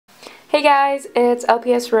Hey guys, it's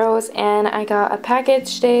LPS Rose and I got a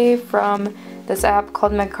package today from this app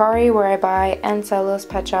called Mercari where I buy and sell Littlest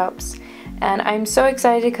pet shops. And I'm so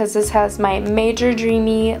excited because this has my major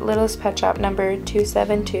dreamy Littlest pet shop number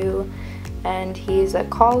 272, and he's a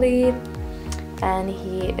collie and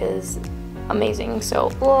he is amazing. So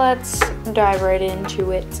let's dive right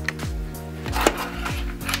into it.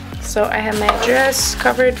 So I have my address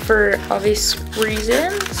covered for obvious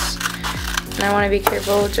reasons. And I want to be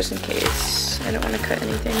careful just in case. I don't want to cut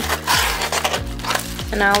anything.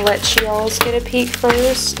 And I'll let you all get a peek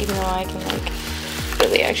first, even though I can like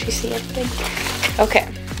really actually see everything. Okay.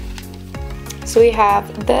 So we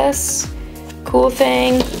have this cool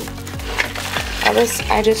thing. Oh, this,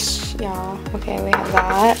 okay, we have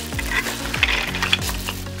that.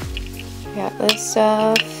 We got this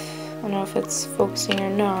stuff. I don't know if it's focusing or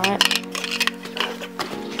not.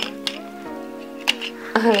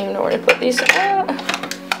 I don't even know where to put these.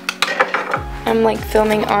 I'm like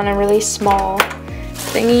filming on a really small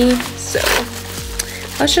thingy, so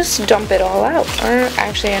let's just dump it all out. Or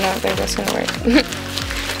actually, I don't think that's gonna work.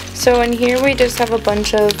 So in here we just have a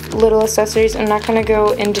bunch of little accessories. I'm not gonna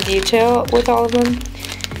go into detail with all of them,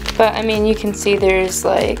 but I mean you can see there's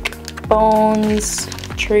like bones,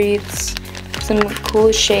 treats, some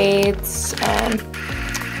cool shades.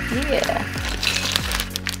 Yeah.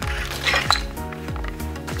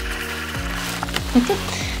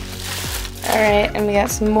 Alright, and we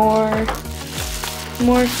got some more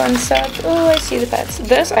fun stuff. Oh, I see the pets.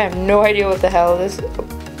 This, I have no idea what the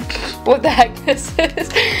heck this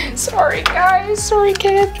is. Sorry guys, sorry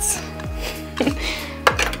kids.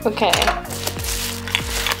 Okay.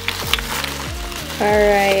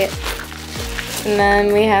 Alright. And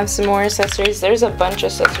then we have some more accessories. There's a bunch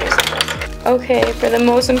of accessories in this. Okay, for the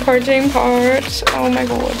most important part. Oh my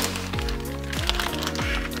god.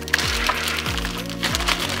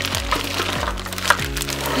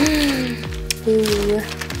 Ooh.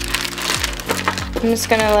 I'm just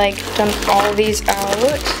gonna like dump all of these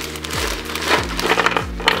out.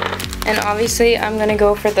 And obviously I'm gonna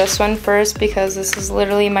go for this one first because this is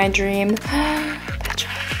literally my dream.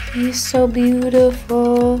 He's so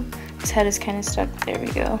beautiful. His head is kind of stuck. There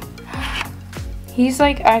we go. He's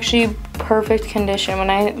like actually perfect condition.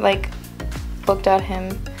 When I like looked at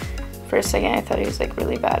him for a second, I thought he was like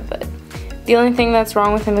really bad, but the only thing that's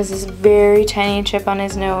wrong with him is this very tiny chip on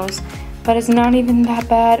his nose. But it's not even that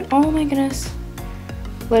bad. Oh my goodness.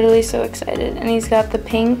 Literally so excited. And he's got the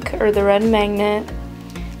pink or the red magnet,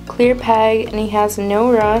 clear peg, and he has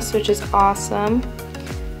no rust, which is awesome.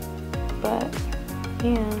 But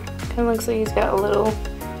yeah, kind of looks like he's got a little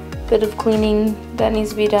bit of cleaning that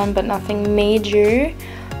needs to be done, but nothing major.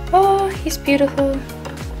 Oh, he's beautiful.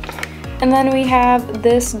 And then we have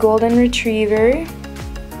this golden retriever.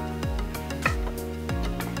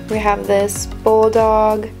 We have this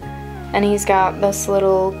bulldog, and he's got this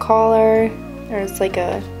little collar, or it's like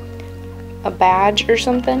a badge or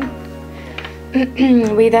something.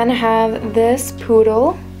 We then have this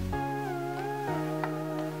poodle,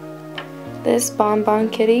 this bonbon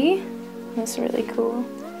kitty, that's really cool,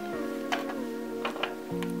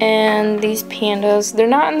 and these pandas. They're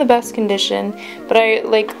not in the best condition, but I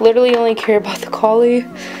like literally only care about the collie,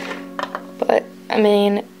 but I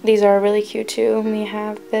mean these are really cute too. We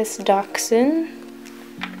have this dachshund,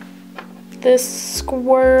 this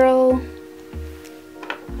squirrel,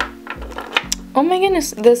 oh my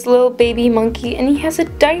goodness, this little baby monkey, and he has a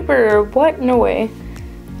diaper. What? No way.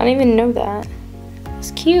 I don't even know that. It's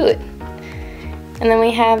cute. And then we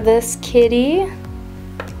have this kitty,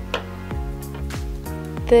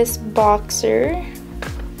 this boxer,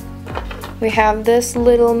 we have this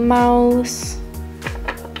little mouse,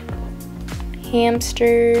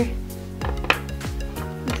 hamster,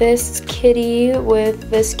 this kitty with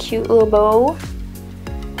this cute little bow,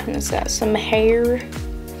 and it's got some hair.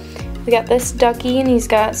 We got this ducky, and he's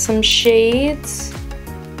got some shades.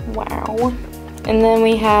 Wow. And then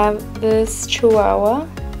we have this chihuahua,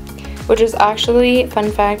 which is actually, fun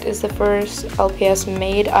fact, is the first LPS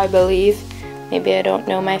made, I believe. Maybe I don't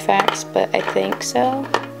know my facts, but I think so.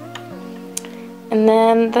 And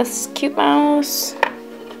then this cute mouse,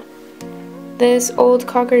 this old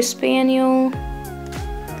Cocker Spaniel.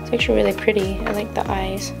 It's actually really pretty. I like the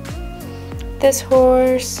eyes. This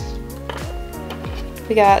horse.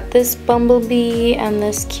 We got this bumblebee and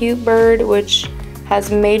this cute bird, which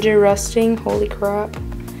has major rusting. Holy crap.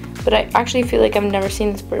 But I actually feel like I've never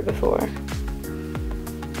seen this bird before.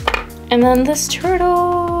 And then this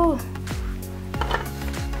turtle.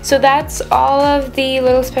 So that's all of the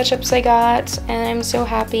Littlest pet shops I got, and I'm so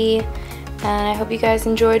happy. And I hope you guys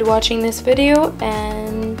enjoyed watching this video,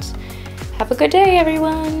 and have a good day,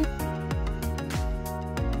 everyone!